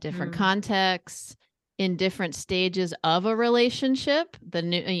 at different contexts, in different stages of a relationship. The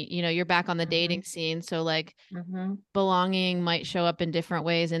new, you know, you're back on the dating scene. So like belonging might show up in different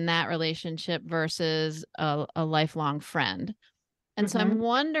ways in that relationship versus a lifelong friend. And so I'm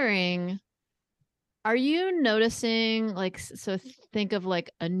wondering, are you noticing, like, so think of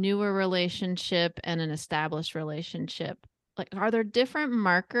like a newer relationship and an established relationship. Like, are there different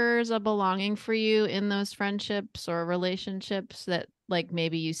markers of belonging for you in those friendships or relationships that, like,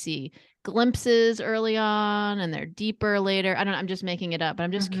 maybe you see glimpses early on and they're deeper later? I don't know. I'm just making it up, but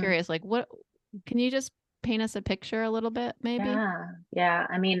I'm just curious, like, what, can you just paint us a picture a little bit, maybe? Yeah.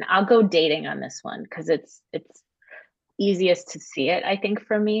 I mean, I'll go dating on this one because it's easiest to see it, I think,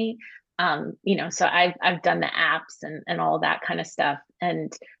 for me. You know, so I've done the apps and all that kind of stuff,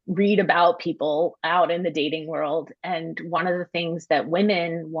 and read about people out in the dating world. And one of the things that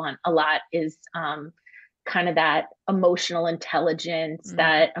women want a lot is kind of that emotional intelligence,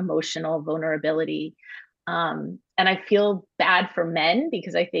 that emotional vulnerability. And I feel bad for men,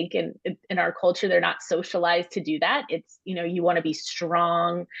 because I think in our culture, they're not socialized to do that. It's, you want to be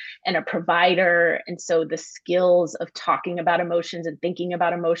strong and a provider. And so the skills of talking about emotions and thinking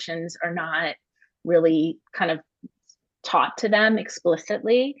about emotions are not really kind of taught to them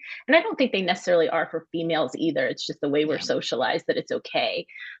explicitly. And I don't think they necessarily are for females either. It's just the way we're socialized that it's okay.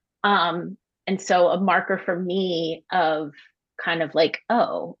 And so a marker for me of kind of like,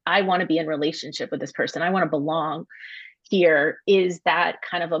 oh, I want to be in relationship with this person, I want to belong here, is that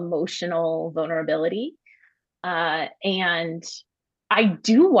kind of emotional vulnerability. And I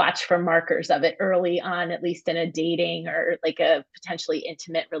do watch for markers of it early on, at least in a dating or like a potentially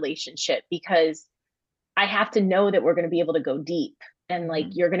intimate relationship, because I have to know that we're going to be able to go deep, and like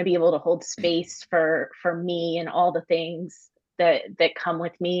you're going to be able to hold space for me and all the things that come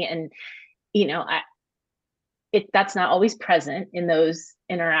with me. And that's not always present in those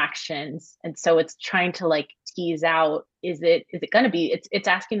interactions. And so it's trying to like tease out, is it going to be, it's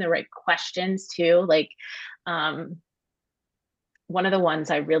asking the right questions too. Like, one of the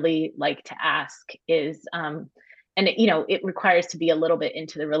ones I really like to ask is, and it requires to be a little bit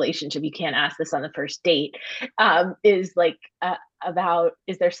into the relationship. You can't ask this on the first date, is like, about,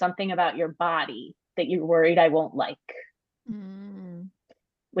 is there something about your body that you're worried I won't like?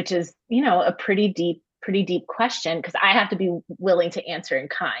 Which is, a pretty deep question, because I have to be willing to answer in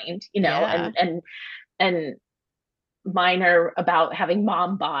kind, and mine are about having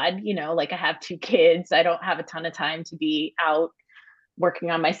mom bod, like I have 2 kids. I don't have a ton of time to be out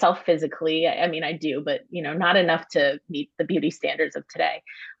working on myself physically. I mean, I do, but not enough to meet the beauty standards of today.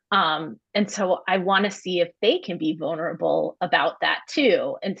 And so I want to see if they can be vulnerable about that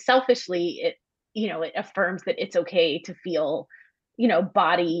too. And selfishly, it affirms that it's okay to feel,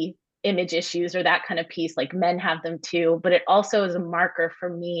 body image issues or that kind of piece. Like, men have them too, but it also is a marker for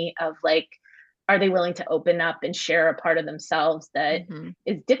me of like, are they willing to open up and share a part of themselves that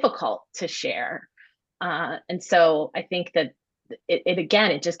is difficult to share? And so I think that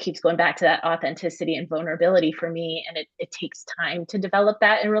it just keeps going back to that authenticity and vulnerability for me. And it takes time to develop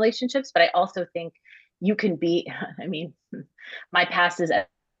that in relationships. But I also think you can be, I mean, my past is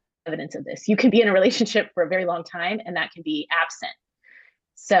evidence of this. You can be in a relationship for a very long time and that can be absent.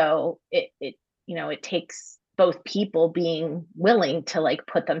 So it takes both people being willing to like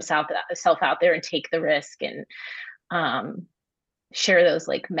put themselves out there and take the risk and share those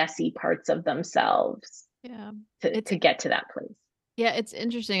like messy parts of themselves to get to that place. Yeah, it's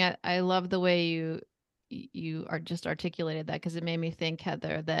interesting. I love the way you are just articulated that, because it made me think,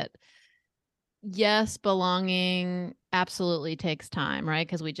 Heather, that yes, belonging absolutely takes time, right?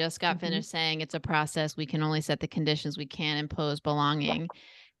 Because we just got finished saying it's a process. We can only set the conditions. We can't impose belonging.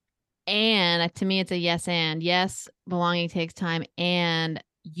 And to me, it's a yes and. Yes, belonging takes time. And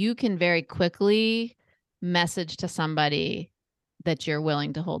you can very quickly message to somebody that you're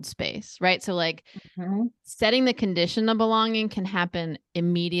willing to hold space, right? So like setting the condition of belonging can happen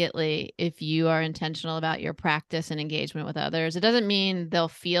immediately if you are intentional about your practice and engagement with others. It doesn't mean they'll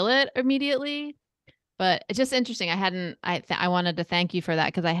feel it immediately, but it's just interesting. I wanted to thank you for that,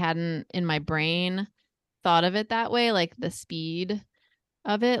 because I hadn't in my brain thought of it that way, like the speed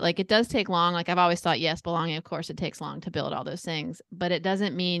of it. Like, it does take long. Like, I've always thought, yes, belonging, of course, it takes long to build all those things, but it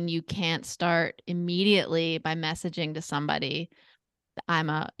doesn't mean you can't start immediately by messaging to somebody,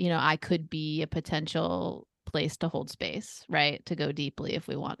 I could be a potential place to hold space, right? To go deeply if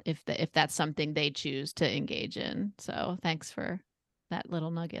we want, if that's something they choose to engage in. So thanks for that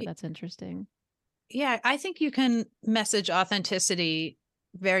little nugget. That's interesting. Yeah, I think you can message authenticity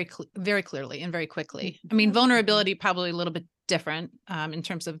very clearly and very quickly. I mean, vulnerability probably a little bit different in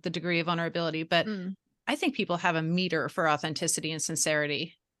terms of the degree of vulnerability, but I think people have a meter for authenticity and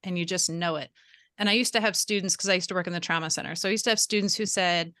sincerity, and you just know it. And I used to have students, because I used to work in the trauma center. So I used to have students who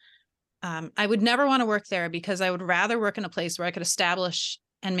said, I would never want to work there because I would rather work in a place where I could establish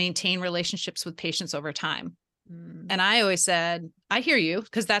and maintain relationships with patients over time. And I always said, I hear you,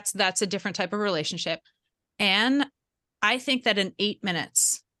 because that's a different type of relationship. And I think that in 8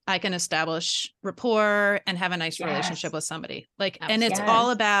 minutes, I can establish rapport and have a nice relationship with somebody. Like, and it's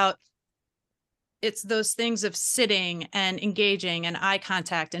all about, it's those things of sitting and engaging and eye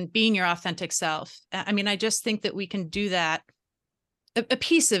contact and being your authentic self. I mean, I just think that we can do that, a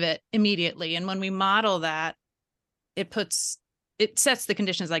piece of it immediately. And when we model that, it sets the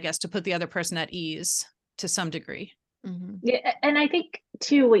conditions, I guess, to put the other person at ease to some degree. Yeah. And I think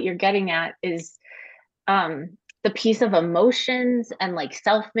too, what you're getting at is the piece of emotions and like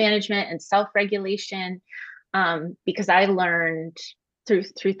self-management and self-regulation. Because I learned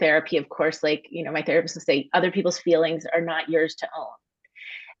through therapy, of course, like, my therapist will say, other people's feelings are not yours to own.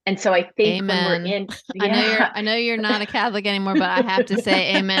 And so I think when we're Amen. in, I know you're not a Catholic anymore, but I have to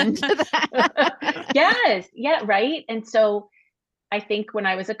say amen to that. Yes. Yeah. Right. And so I think when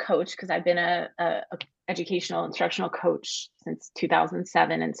I was a coach, because I've been a educational instructional coach since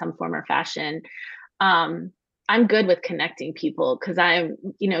 2007 in some form or fashion, um, I'm good with connecting people because I'm,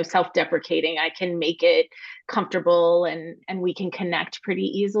 self-deprecating. I can make it comfortable and we can connect pretty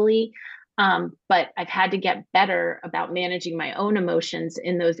easily. But I've had to get better about managing my own emotions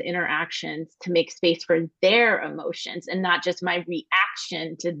in those interactions to make space for their emotions and not just my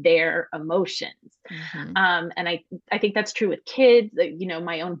reaction to their emotions. Mhm. And I think that's true with kids,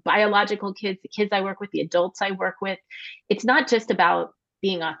 my own biological kids, the kids I work with, the adults I work with. It's not just about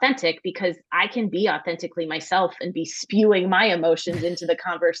being authentic, because I can be authentically myself and be spewing my emotions into the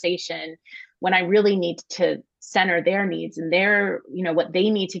conversation when I really need to center their needs and their, what they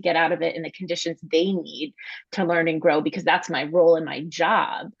need to get out of it and the conditions they need to learn and grow, because that's my role and my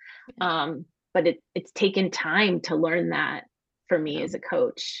job. But it's taken time to learn that for me as a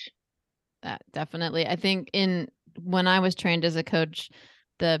coach. That definitely. I think when I was trained as a coach,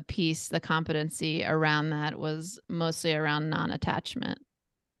 the competency around that was mostly around non-attachment,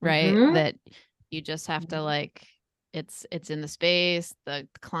 right? Mhm. That you just have to it's in the space, the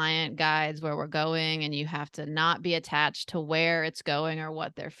client guides where we're going, and you have to not be attached to where it's going or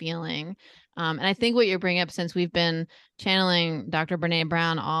what they're feeling. And I think what you're bringing up, since we've been channeling Dr. Brene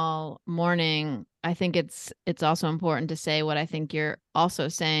Brown all morning, I think it's also important to say what I think you're also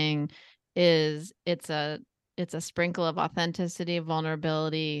saying is it's a sprinkle of authenticity,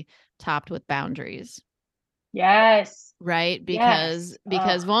 vulnerability, topped with boundaries. Yes. Right? Yes.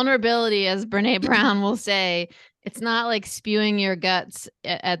 Because vulnerability, as Brene Brown will say, it's not like spewing your guts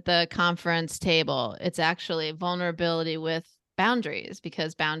at the conference table. It's actually vulnerability with boundaries,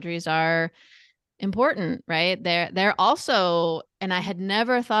 because boundaries are important, right? They're also, and I had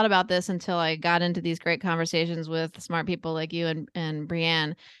never thought about this until I got into these great conversations with smart people like you and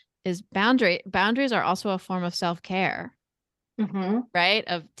Brianne, is boundaries are also a form of self-care. Mm-hmm. Right?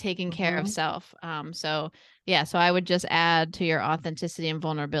 Of taking care of self. So I would just add to your authenticity and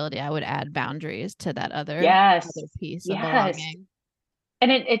vulnerability, I would add boundaries to that other piece of belonging.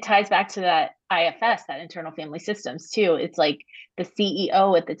 And it ties back to that IFS, that internal family systems too. It's like the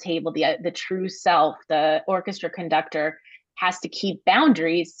CEO at the table, the true self, the orchestra conductor has to keep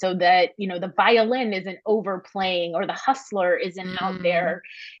boundaries so that, the violin isn't overplaying or the hustler isn't out there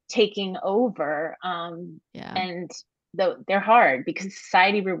taking over. And they're hard because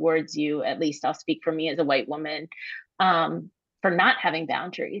society rewards you, at least I'll speak for me as a white woman, for not having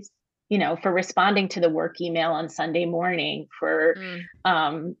boundaries, for responding to the work email on Sunday morning, for,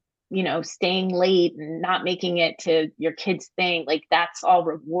 staying late and not making it to your kid's thing. Like that's all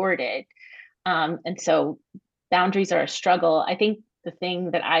rewarded. And so boundaries are a struggle. I think the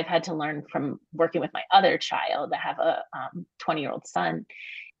thing that I've had to learn from working with my other child, I have a 20-year-old son,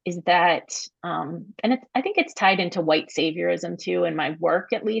 is that, I think it's tied into white saviorism too, in my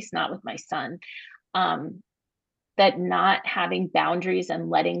work, at least, not with my son, that not having boundaries and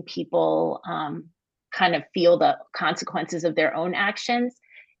letting people kind of feel the consequences of their own actions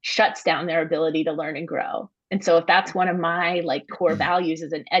shuts down their ability to learn and grow. And so if that's one of my core values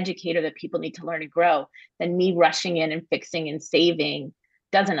as an educator, that people need to learn and grow, then me rushing in and fixing and saving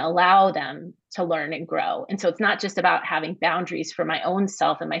doesn't allow them to learn and grow. And so it's not just about having boundaries for my own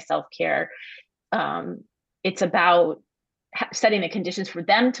self and my self-care. It's about setting the conditions for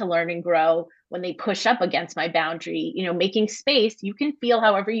them to learn and grow when they push up against my boundary, making space. You can feel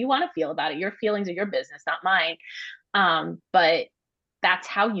however you want to feel about it. Your feelings are your business, not mine. But that's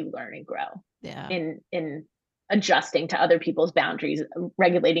how you learn and grow. Yeah. In adjusting to other people's boundaries,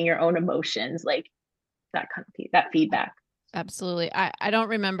 regulating your own emotions, like that kind of that feedback. Absolutely. I don't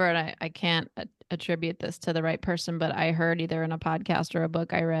remember, and I can't attribute this to the right person, but I heard either in a podcast or a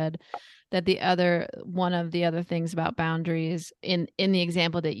book I read that one of the other things about boundaries in the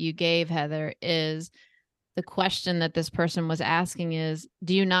example that you gave, Heather, is the question that this person was asking is,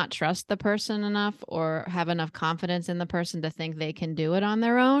 do you not trust the person enough or have enough confidence in the person to think they can do it on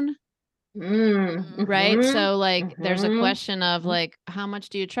their own? Right. So there's a question of how much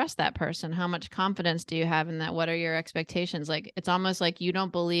do you trust that person? How much confidence do you have in that? What are your expectations? It's almost like you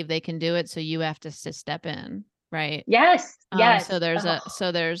don't believe they can do it, so you have to step in. Right. Yes. Yes. So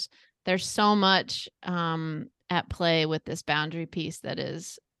there's so much at play with this boundary piece that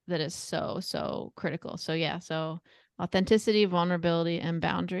is so critical. So authenticity, vulnerability, and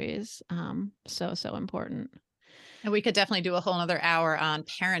boundaries, so important. And we could definitely do a whole nother hour on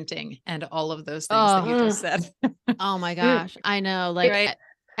parenting and all of those things that you just said. Oh my gosh. I know.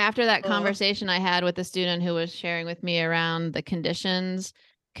 After that conversation I had with the student who was sharing with me around the conditions,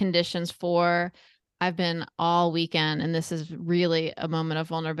 conditions for. I've been all weekend, and this is really a moment of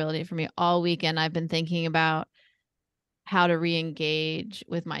vulnerability for me. All weekend, I've been thinking about how to re-engage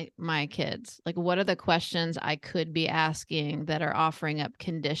with my kids. Like, what are the questions I could be asking that are offering up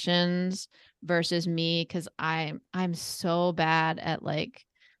conditions versus me? Because I'm so bad at like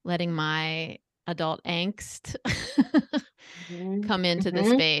letting my adult angst come into the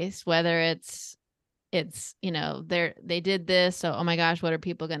space, whether it's they did this, so oh my gosh, what are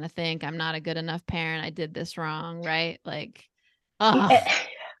people going to think? I'm not a good enough parent, I did this wrong, right? Like, oh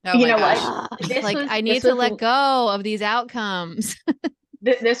You know gosh. what? like I need to let go of these outcomes.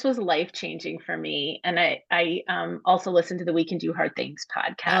 This was life changing for me, and I also listened to the We Can Do Hard Things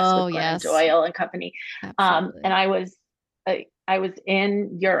podcast with Glennon Doyle and company. And I was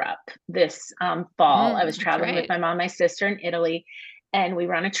in Europe this fall. I was traveling with my mom, my sister in Italy, and we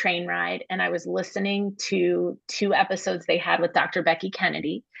were on a train ride, and I was listening to 2 episodes they had with Dr. Becky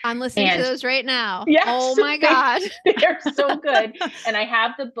Kennedy. I'm listening to those right now. Yes, oh my God. They're so good. And I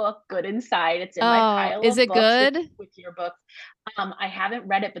have the book Good Inside. It's in my pile is of it books good? With your books. I haven't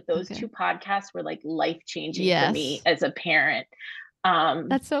read it, but those 2 podcasts were like life-changing for me as a parent.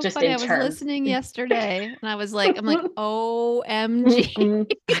 That's so just funny. I was listening yesterday and I'm like, OMG.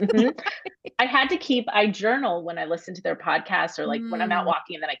 I had to I journal when I listen to their podcasts, or like when I'm out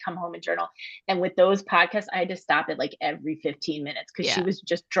walking and then I come home and journal. And with those podcasts, I had to stop it like every 15 minutes because she was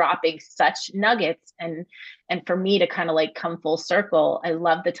just dropping such nuggets. And for me to kind of like come full circle, I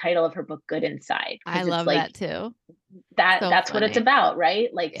love the title of her book, Good Inside. I love that too. That's what it's about,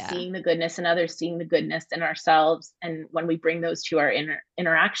 right? Like seeing the goodness in others, seeing the goodness in ourselves. And when we bring those to our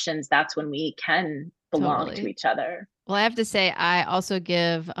interactions, that's when we can belong to each other. Well, I have to say, I also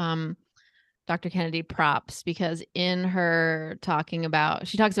give Dr. Kennedy props, because in her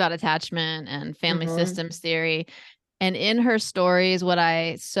she talks about attachment and family systems theory. And in her stories, what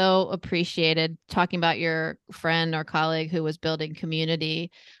I so appreciated, talking about your friend or colleague who was building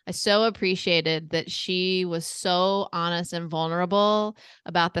community, I so appreciated that she was so honest and vulnerable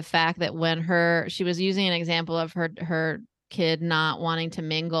about the fact that when she was using an example of her kid not wanting to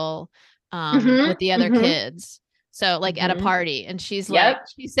mingle with the other kids. So like at a party, and she's like,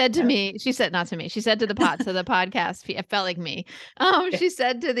 she said to me, she said, not to me, she said to the podcast, it felt like me. She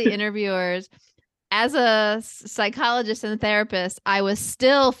said to the interviewers, as a psychologist and therapist, I was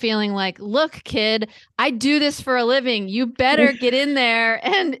still feeling like, look, kid, I do this for a living. You better get in there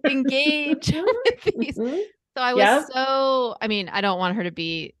and engage with these. So I was I don't want her to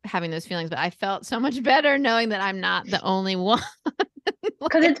be having those feelings, but I felt so much better knowing that I'm not the only one.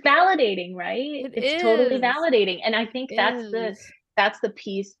 Because it's validating, right? It's totally validating. And I think that's the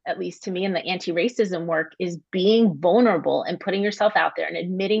piece, at least to me, in the anti-racism work, is being vulnerable and putting yourself out there and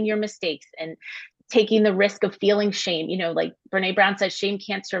admitting your mistakes and taking the risk of feeling shame. Like Brene Brown says, shame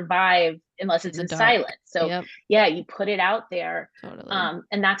can't survive unless it's in silence. So you put it out there. Totally.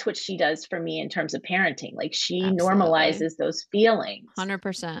 And that's what she does for me in terms of parenting. Like she normalizes those feelings.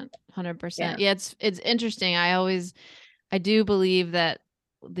 100%. Yeah, it's interesting. I do believe that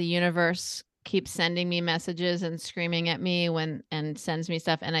the universe keeps sending me messages and screaming at me and sends me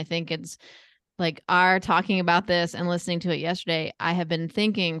stuff. And I think it's like our talking about this and listening to it yesterday. I have been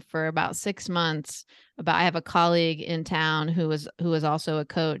thinking for about 6 months I have a colleague in town who is also a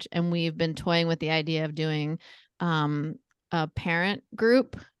coach, and we've been toying with the idea of doing a parent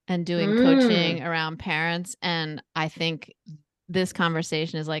group and doing coaching around parents. And I think this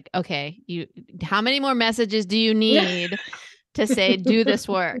conversation is like, okay, how many more messages do you need to say, do this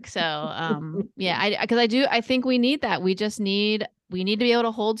work? So, I think we need that. We need to be able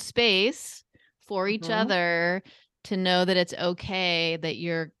to hold space for each other, to know that it's okay, that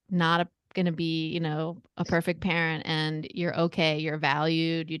you're not going to be, a perfect parent, and you're okay. You're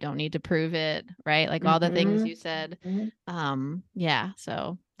valued. You don't need to prove it. Right. Like all the things you said.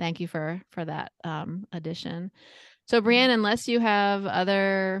 So thank you for that addition. So Brianne, unless you have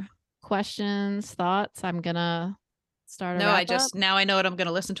other questions, thoughts, I'm going to start. No, now I know what I'm going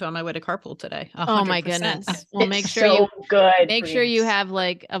to listen to on my way to carpool today. 100%. Oh my goodness. Well, make sure you have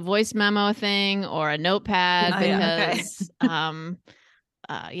like a voice memo thing or a notepad, because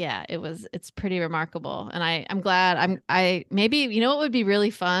it's pretty remarkable. And I'm glad maybe, what would be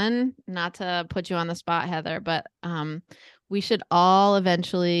really fun, not to put you on the spot, Heather, but we should all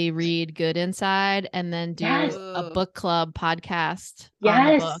eventually read Good Inside and then do a book club podcast on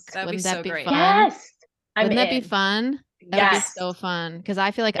the book. Wouldn't that be great? Fun? Yes. Wouldn't that be fun? That would be so fun, because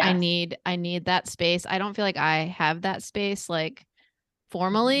I feel like I need that space. I don't feel like I have that space like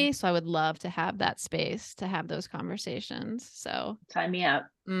formally, so I would love to have that space to have those conversations. So sign me up.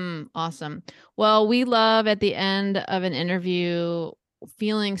 Awesome. Well, we love at the end of an interview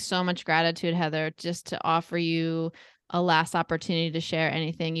feeling so much gratitude, Heather, just to offer you a last opportunity to share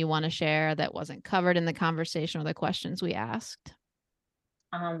anything you want to share that wasn't covered in the conversation or the questions we asked.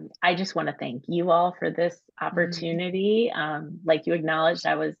 I just want to thank you all for this opportunity. Like you acknowledged,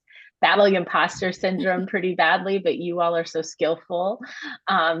 I was battling imposter syndrome pretty badly, but you all are so skillful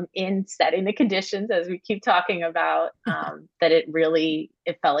in setting the conditions, as we keep talking about, that it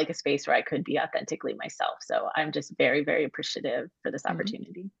felt like a space where I could be authentically myself. So I'm just very, very appreciative for this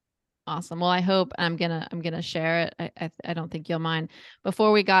opportunity. Awesome. Well, I hope I'm gonna share it. I don't think you'll mind.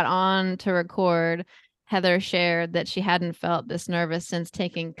 Before we got on to record, Heather shared that she hadn't felt this nervous since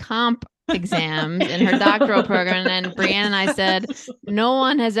taking comp exams in her doctoral program. And Brianne and I said, no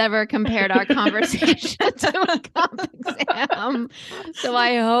one has ever compared our conversation to a comp exam. So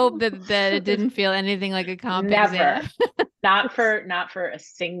I hope that it didn't feel anything like a comp exam. Not for a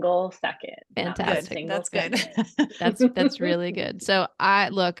single second. Fantastic. That's good. That's really good. So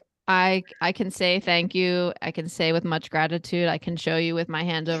I can say thank you. I can say with much gratitude. I can show you with my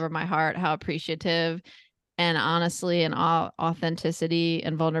hand over my heart how appreciative and honestly and all authenticity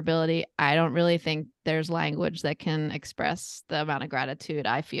and vulnerability. I don't really think there's language that can express the amount of gratitude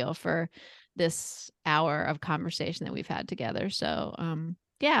I feel for this hour of conversation that we've had together. So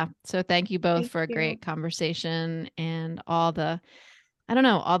yeah. So thank you both for a great conversation and all the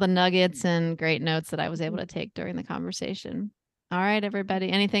nuggets and great notes that I was able to take during the conversation. All right, everybody.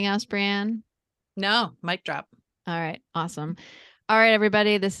 Anything else, Brianne? No, mic drop. All right. Awesome. All right,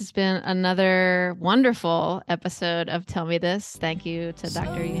 everybody. This has been another wonderful episode of Tell Me This. Thank you to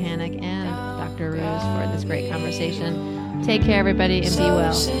Dr. Yuhaniak and Dr. Ruse for this great conversation. Take care, everybody, and be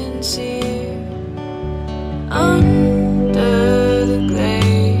well. Under the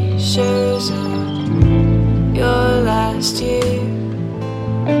glaciers of your last year,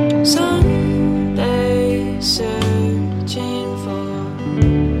 someday searching for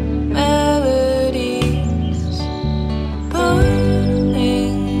melodies,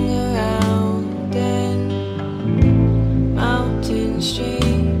 burning around in mountain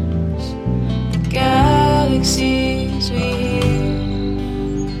streams, the galaxies we hear,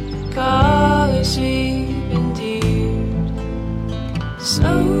 colors we've endeared.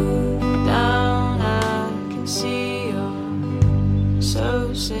 Slow down, I can see you're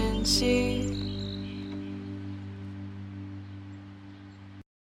so sincere.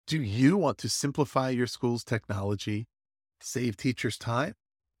 Do you want to simplify your school's technology, save teachers time,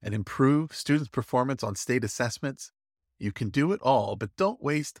 and improve students' performance on state assessments? You can do it all, but don't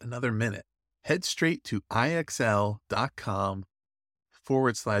waste another minute. Head straight to ixl.com/BE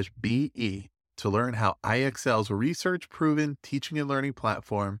to learn how IXL's research-proven teaching and learning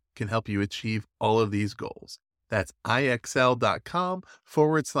platform can help you achieve all of these goals. That's ixl.com/BE.